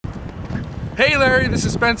Hey Larry, this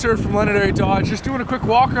is Spencer from Londonderry Dodge. Just doing a quick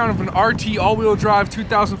walk around of an RT all-wheel drive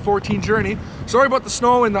 2014 Journey. Sorry about the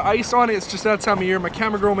snow and the ice on it, it's just that time of year. My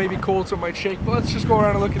camera girl may be cold so it might shake, but let's just go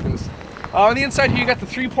around and look at this. On the inside here you got the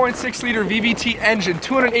 3.6 liter VVT engine,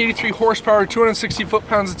 283 horsepower, 260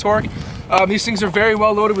 foot-pounds of torque. These things are very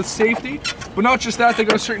well loaded with safety, but not just that, they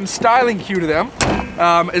got a certain styling cue to them.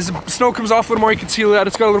 As the snow comes off a little more, you can see that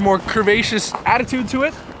it's got a little more curvaceous attitude to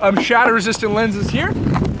it. Shatter-resistant lenses here.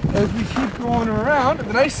 As we keep going around,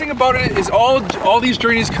 the nice thing about it is all these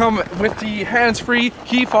Journeys come with the hands-free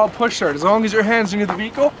key fob push start. As long as your hand's near the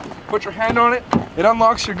vehicle, put your hand on it, it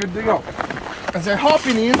unlocks, you're good to go. As I hop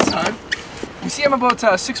in the inside, you see I'm about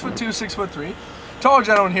 6'2", 6'3". Tall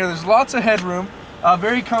gentleman here, there's lots of headroom.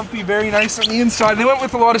 Very comfy, very nice on the inside. They went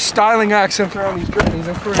with a lot of styling accents around these Journeys,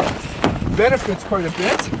 and for benefits quite a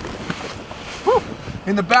bit. Whew.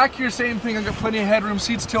 In the back here, same thing. I've got plenty of headroom.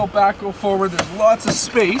 Seats tilt back, go forward. There's lots of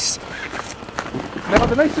space. Now,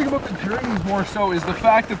 the nice thing about the Journeys more so is the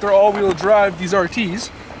fact that they're all-wheel drive, these RTs.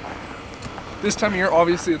 This time of year,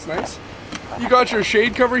 obviously, it's nice. You got your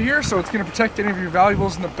shade cover here, so it's going to protect any of your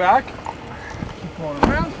valuables in the back. Keep going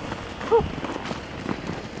around. Whew.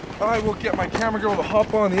 I will get my camera girl to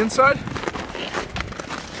hop on the inside.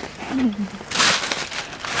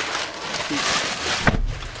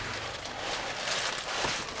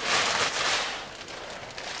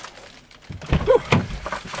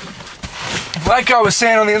 Like I was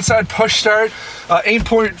saying, on the inside, push start,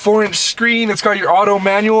 8.4-inch screen. It's got your auto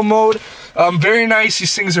manual mode. Very nice.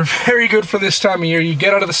 These things are very good for this time of year. You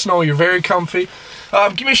get out of the snow, you're very comfy.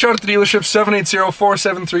 Give me a shout at the dealership,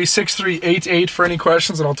 780-473-6388 for any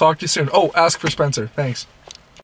questions, and I'll talk to you soon. Oh, ask for Spencer. Thanks.